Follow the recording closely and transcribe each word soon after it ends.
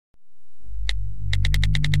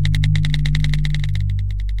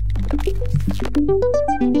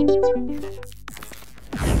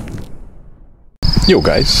Yo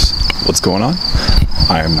guys, what's going on?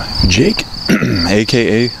 I'm Jake,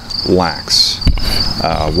 aka Lax.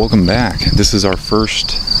 Welcome back. This is our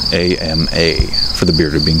first AMA for the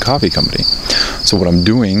Bearded Bean Coffee Company. So what I'm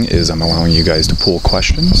doing is I'm allowing you guys to pull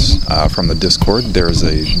questions from the Discord. There's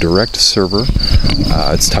a direct server.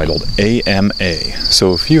 It's titled AMA.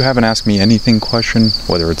 So if you haven't asked me anything question,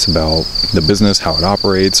 whether it's about the business, how it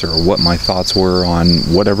operates, or what my thoughts were on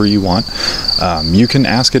whatever you want, you can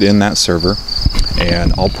ask it in that server,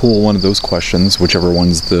 and I'll pull one of those questions, whichever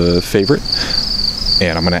one's the favorite,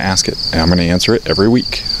 and I'm going to ask it, and I'm going to answer it every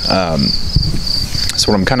week. So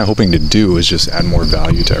what I'm kind of hoping to do is just add more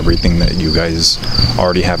value to everything that you guys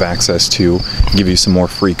already have access to, give you some more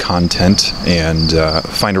free content, and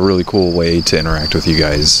find a really cool way to interact with you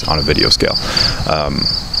guys on a video scale.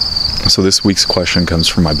 So this week's question comes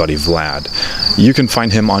from my buddy Vlad. You can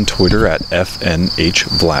find him on Twitter at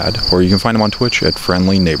FNHVlad, or you can find him on Twitch at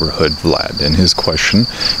Friendly Neighborhood Vlad. And his question,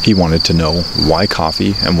 he wanted to know why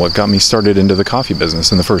coffee and what got me started into the coffee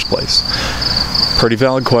business in the first place. Pretty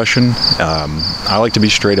valid question. I like to be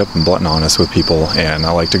straight up and blunt and honest with people, and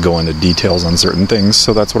I like to go into details on certain things,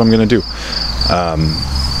 so that's what I'm going to do.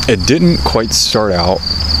 It didn't quite start out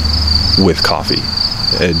with coffee.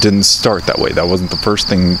 It didn't start that way. That wasn't the first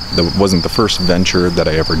thing, that wasn't the first venture that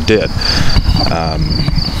I ever did.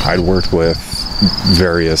 I'd worked with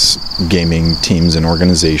various gaming teams and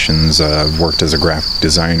organizations. I've worked as a graphic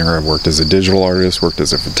designer, I've worked as a digital artist, worked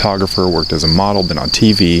as a photographer, worked as a model, been on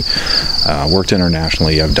TV, worked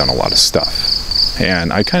internationally. I've done a lot of stuff.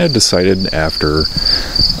 And I kind of decided after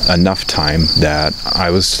enough time that I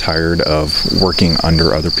was tired of working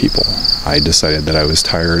under other people. I decided that I was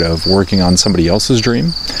tired of working on somebody else's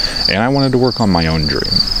dream, and I wanted to work on my own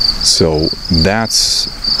dream. So that's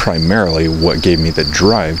primarily what gave me the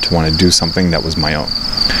drive to want to do something that was my own.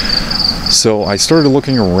 So I started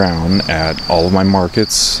looking around at all of my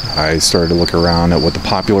markets. I started to look around at what the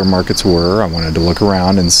popular markets were. I wanted to look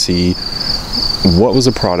around and see what was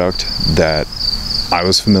a product that I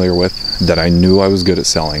was familiar with, that I knew I was good at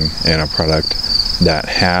selling, and a product that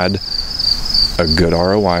had a good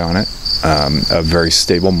ROI on it, a very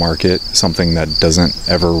stable market, something that doesn't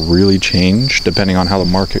ever really change depending on how the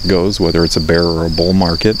market goes, whether it's a bear or a bull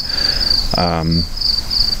market.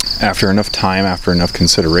 After enough time, after enough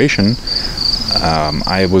consideration,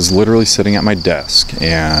 I was literally sitting at my desk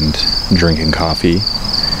and drinking coffee,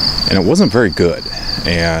 and it wasn't very good.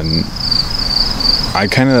 And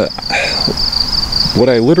what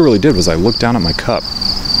I literally did was I looked down at my cup,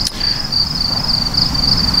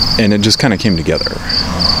 and it just kind of came together.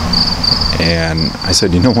 And I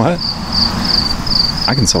said, you know what?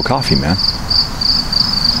 I can sell coffee, man.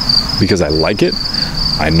 Because I like it.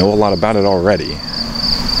 I know a lot about it already.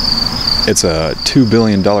 It's a $2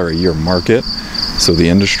 billion a year market, so the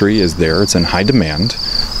industry is there. It's in high demand.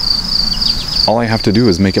 All I have to do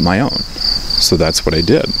is make it my own. So that's what I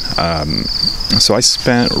did. So I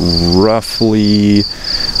spent roughly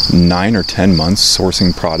 9 or 10 months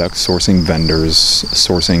sourcing products, sourcing vendors,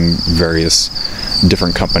 sourcing various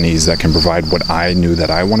different companies that can provide what I knew that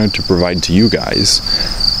I wanted to provide to you guys.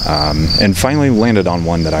 And finally landed on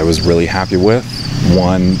one that I was really happy with,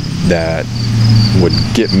 one that would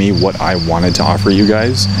get me what I wanted to offer you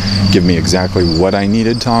guys, give me exactly what I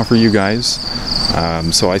needed to offer you guys.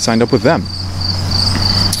 So I signed up with them.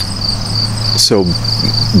 So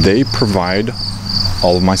they provide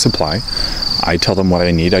all of my supply. I tell them what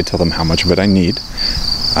I need. I tell them how much of it I need.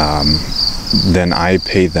 Then I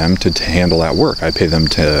pay them to handle that work. I pay them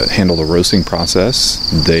to handle the roasting process.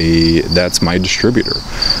 That's my distributor.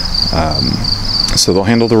 So they'll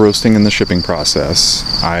handle the roasting and the shipping process.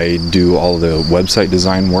 I do all the website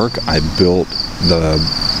design work. I built the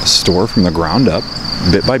store from the ground up,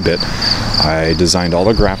 bit by bit. I designed all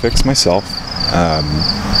the graphics myself.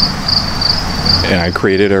 And I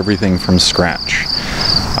created everything from scratch.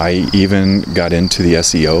 I even got into the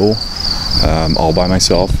SEO all by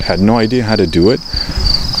myself. Had no idea how to do it.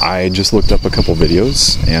 I just looked up a couple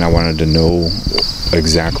videos, and I wanted to know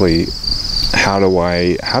exactly how do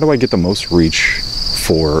I get the most reach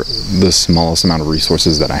for the smallest amount of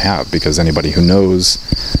resources that I have, because anybody who knows,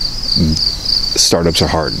 startups are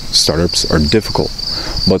hard. Startups are difficult.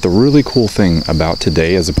 But the really cool thing about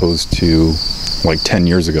today, as opposed to like 10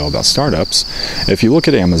 years ago about startups, if you look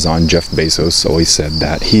at Amazon, Jeff Bezos always said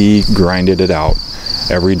that he grinded it out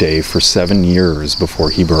every day for 7 years before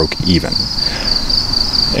he broke even.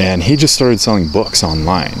 And he just started selling books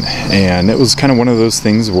online. And it was kind of one of those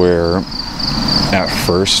things where at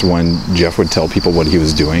first, when Jeff would tell people what he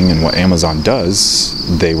was doing and what Amazon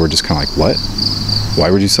does, they were just kind of like, what? Why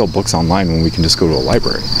would you sell books online when we can just go to a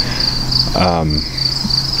library?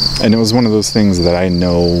 And it was one of those things that I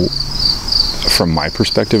know from my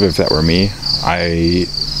perspective, if that were me, I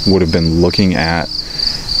would have been looking at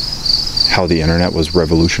how the internet was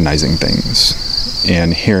revolutionizing things.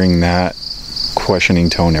 And hearing that questioning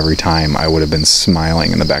tone every time, I would have been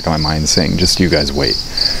smiling in the back of my mind saying, just you guys wait.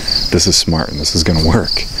 This is smart and this is going to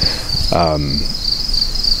work.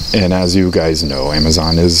 And as you guys know,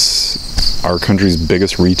 Amazon is our country's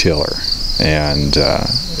biggest retailer, and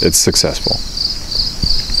it's successful.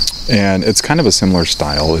 And it's kind of a similar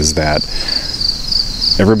style, is that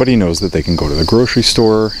everybody knows that they can go to the grocery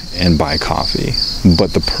store and buy coffee.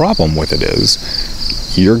 But the problem with it is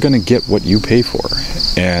you're going to get what you pay for.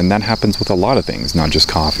 And that happens with a lot of things, not just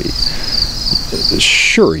coffee.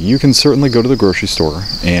 Sure, you can certainly go to the grocery store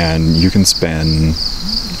and you can spend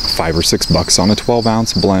 $5 or $6 on a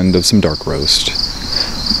 12-ounce blend of some dark roast.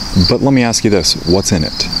 But let me ask you this, what's in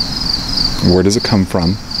it? Where does it come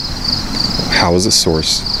from? How is it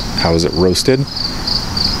sourced? How is it roasted?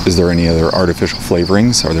 Is there any other artificial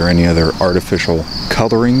flavorings? Are there any other artificial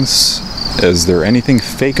colorings? Is there anything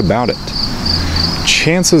fake about it?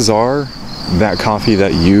 Chances are that coffee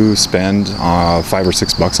that you spend $5 or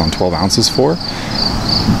 $6 on 12 ounces for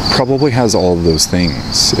probably has all of those things.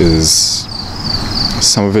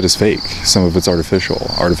 Some of it is fake, some of it's artificial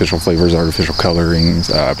flavors, artificial colorings,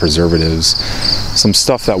 preservatives, some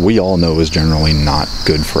stuff that we all know is generally not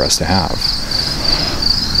good for us to have.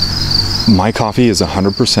 My coffee is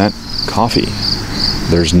 100% coffee.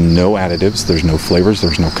 There's no additives, there's no flavors,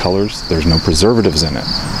 there's no colors, there's no preservatives in it.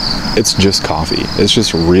 It's just coffee. It's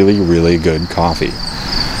just really, really good coffee.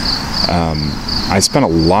 I spent a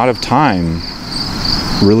lot of time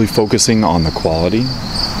really focusing on the quality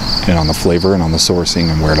and on the flavor and on the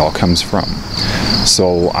sourcing and where it all comes from.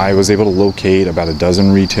 So I was able to locate about a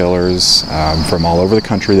dozen retailers from all over the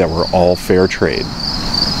country that were all fair trade.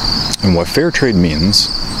 And what fair trade means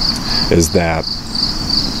is that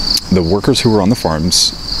the workers who were on the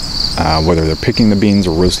farms, whether they're picking the beans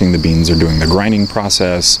or roasting the beans or doing the grinding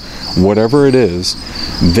process, whatever it is,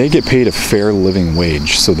 they get paid a fair living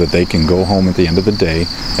wage so that they can go home at the end of the day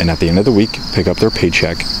and at the end of the week pick up their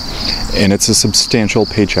paycheck. And it's a substantial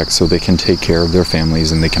paycheck so they can take care of their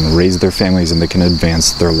families and they can raise their families and they can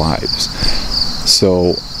advance their lives.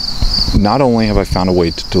 So not only have I found a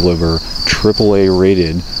way to deliver AAA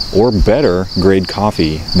rated or better grade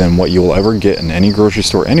coffee than what you'll ever get in any grocery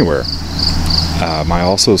store anywhere, I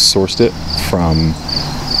also sourced it from,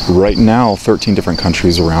 right now, 13 different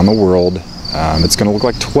countries around the world. It's going to look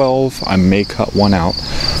like 12. I may cut one out.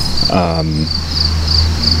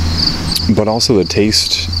 But also the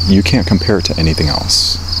taste, you can't compare it to anything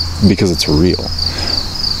else because it's real.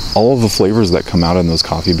 All of the flavors that come out in those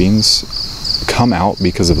coffee beans come out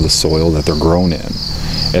because of the soil that they're grown in.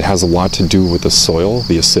 It has a lot to do with the soil,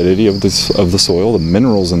 the acidity of the soil, the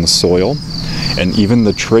minerals in the soil, and even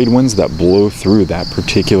the trade winds that blow through that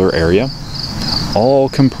particular area all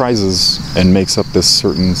comprises and makes up this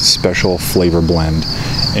certain special flavor blend.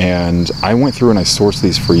 And I went through and I sourced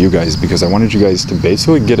these for you guys because I wanted you guys to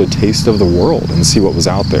basically get a taste of the world and see what was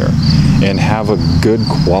out there and have a good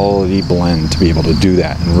quality blend to be able to do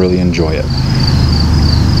that and really enjoy it.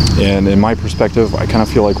 And in my perspective, I kind of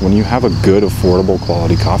feel like when you have a good, affordable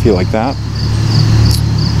quality coffee like that,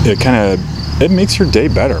 it makes your day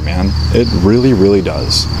better, man. It really, really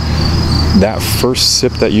does. That first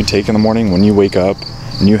sip that you take in the morning when you wake up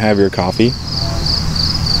and you have your coffee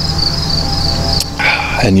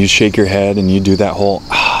and you shake your head and you do that whole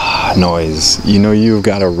noise, you know you've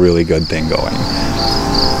got a really good thing going.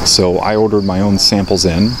 So I ordered my own samples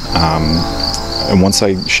in. And once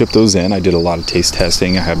I shipped those in, I did a lot of taste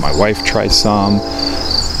testing. I had my wife try some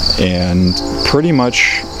and pretty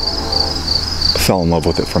much fell in love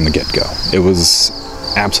with it from the get-go. It was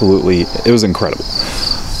incredible.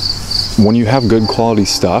 When you have good quality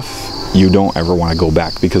stuff, you don't ever want to go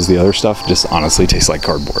back because the other stuff just honestly tastes like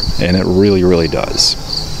cardboard, and it really, really does.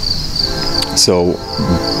 So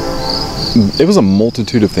it was a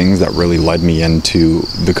multitude of things that really led me into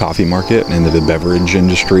the coffee market and into the beverage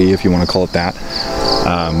industry, if you want to call it that.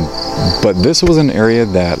 But this was an area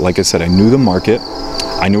that, like I said, I knew the market.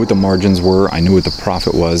 I knew what the margins were. I knew what the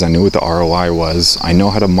profit was. I knew what the ROI was. I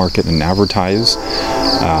know how to market and advertise.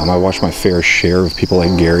 I watched my fair share of people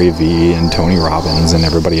like Gary Vee and Tony Robbins and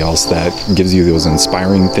everybody else that gives you those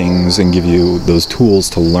inspiring things and give you those tools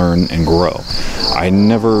to learn and grow. I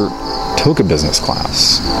never took a business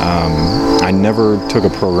class. I never took a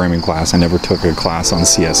programming class. I never took a class on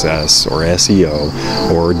CSS or SEO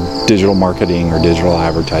or digital marketing or digital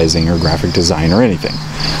advertising or graphic design or anything.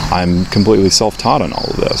 I'm completely self-taught on all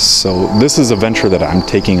of this. So this is a venture that I'm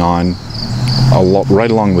taking on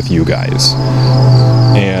right along with you guys.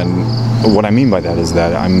 And what I mean by that is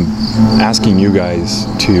that I'm asking you guys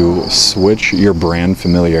to switch your brand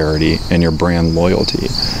familiarity and your brand loyalty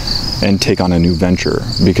and take on a new venture,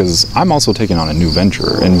 because I'm also taking on a new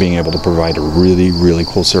venture and being able to provide a really, really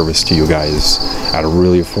cool service to you guys at a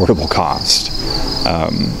really affordable cost.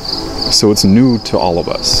 So it's new to all of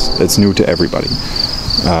us. It's new to everybody.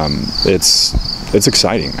 It's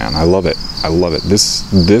exciting, man. I love it. I love it.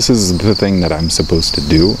 This is the thing that I'm supposed to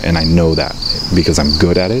do, and I know that because I'm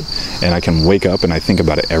good at it, and I can wake up and I think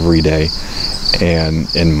about it every day. And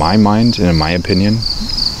in my mind, and in my opinion,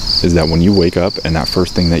 is that when you wake up and that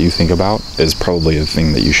first thing that you think about is probably the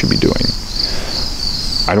thing that you should be doing.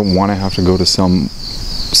 I don't want to have to go to some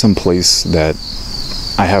place that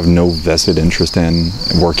I have no vested interest in,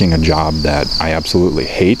 working a job that I absolutely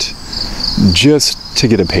hate, just to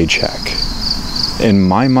get a paycheck. In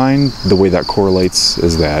my mind, the way that correlates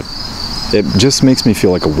is that it just makes me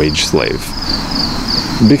feel like a wage slave,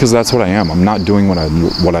 because that's what I am. I'm not doing what I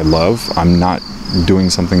love. I'm not doing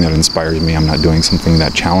something that inspires me. I'm not doing something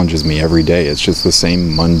that challenges me every day. It's just the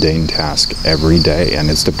same mundane task every day, and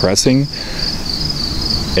it's depressing.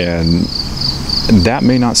 And that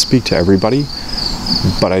may not speak to everybody,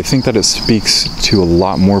 but I think that it speaks to a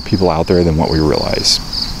lot more people out there than what we realize.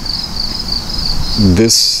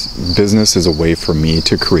 This business is a way for me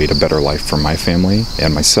to create a better life for my family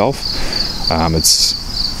and myself.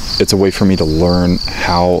 It's a way for me to learn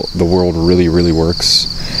how the world really, really works.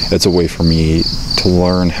 It's a way for me to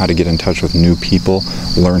learn how to get in touch with new people,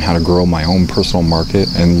 learn how to grow my own personal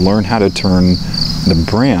market, and learn how to turn the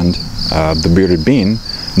brand, The Bearded Bean,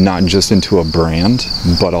 not just into a brand,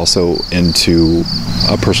 but also into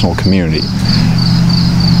a personal community.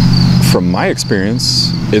 From my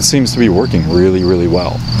experience, it seems to be working really, really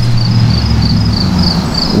well.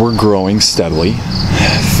 We're growing steadily,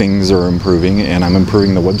 things are improving, and I'm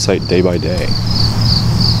improving the website day by day.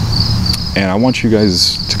 And I want you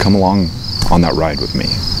guys to come along on that ride with me.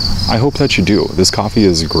 I hope that you do. This coffee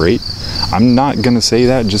is great. I'm not going to say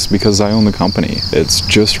that just because I own the company. It's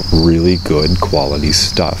just really good quality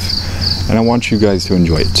stuff. And I want you guys to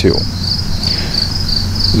enjoy it too.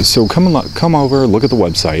 So come over, look at the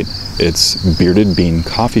website. It's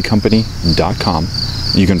beardedbeancoffeecompany.com.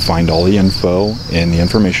 You can find all the info and the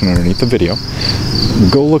information underneath the video.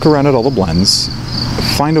 Go look around at all the blends.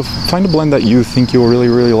 Find a blend that you think you'll really,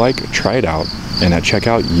 really like. Try it out. And at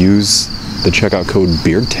checkout, use the checkout code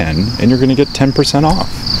BEARD10 and you're going to get 10% off.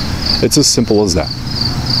 It's as simple as that.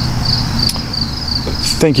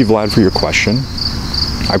 Thank you, Vlad, for your question.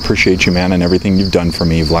 I appreciate you, man, and everything you've done for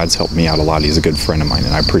me. Vlad's helped me out a lot. He's a good friend of mine,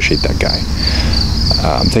 and I appreciate that guy.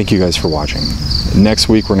 Thank you guys for watching. Next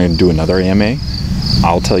week, we're going to do another AMA.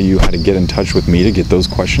 I'll tell you how to get in touch with me to get those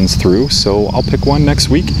questions through. So I'll pick one next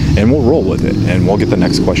week, and we'll roll with it, and we'll get the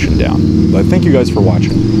next question down. But thank you guys for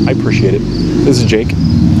watching. I appreciate it. This is Jake.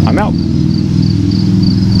 I'm out.